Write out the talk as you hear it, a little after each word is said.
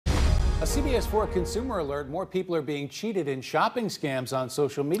A CBS 4 consumer alert: more people are being cheated in shopping scams on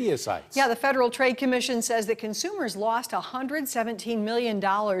social media sites. Yeah, the Federal Trade Commission says that consumers lost $117 million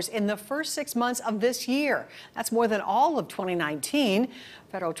in the first 6 months of this year. That's more than all of 2019.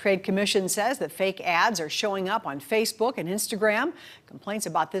 Federal Trade Commission says that fake ads are showing up on Facebook and Instagram. Complaints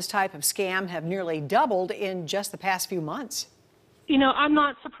about this type of scam have nearly doubled in just the past few months. You know, I'm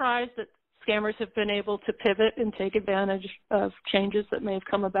not surprised that scammers have been able to pivot and take advantage of changes that may have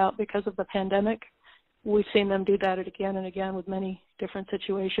come about because of the pandemic. We've seen them do that again and again with many different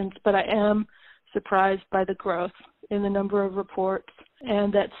situations, but I am surprised by the growth in the number of reports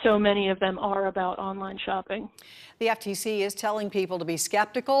and that so many of them are about online shopping. The FTC is telling people to be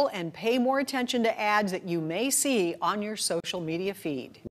skeptical and pay more attention to ads that you may see on your social media feed.